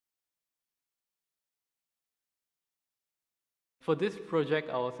For this project,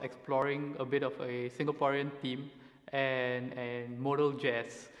 I was exploring a bit of a Singaporean theme and modal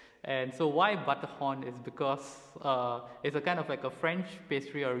jazz. And so why Butterhorn is because it's a kind of like a French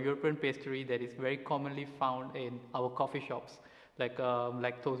pastry or European pastry that is very commonly found in our coffee shops, like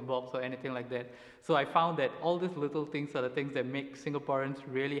toast box or anything like that. So I found that all these little things are the things that make Singaporeans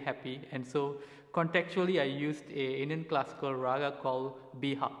really happy. And so contextually, I used a Indian classical raga called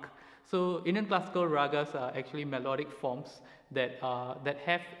Behag. So Indian classical ragas are actually melodic forms that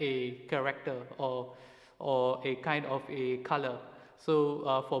have a character or a kind of a color.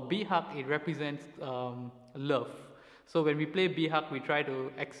 So for Behag, it represents love. So when we play Behag, we try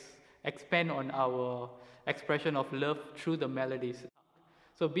to expand on our expression of love through the melodies.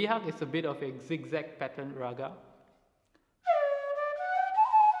 So Behag is a bit of a zigzag pattern raga.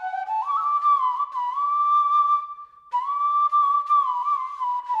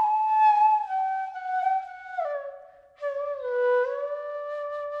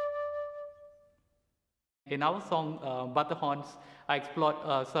 In our song Butterhorns, I explored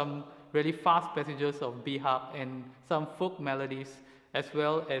some really fast passages of Behag and some folk melodies, as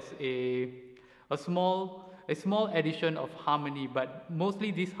well as a small addition of harmony. But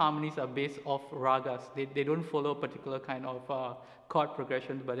mostly these harmonies are based off ragas. They don't follow a particular kind of chord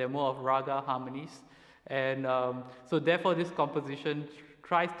progressions, but they're more of raga harmonies. And so therefore, this composition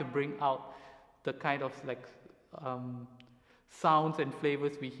tries to bring out the kind of sounds and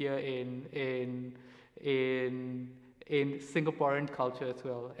flavors we hear in Singaporean culture as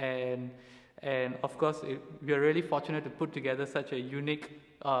well, and of course we are really fortunate to put together such a unique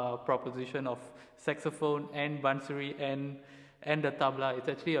proposition of saxophone and bansuri and the tabla. It's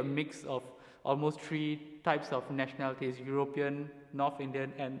actually a mix of almost 3 types of nationalities: European, North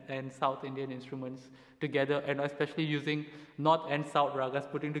Indian, and South Indian instruments together, and especially using North and South ragas,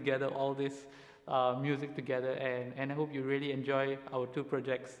 putting together all this music together, and I hope you really enjoy our 2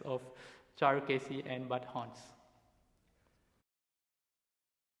 projects of Chari and Butterhorns.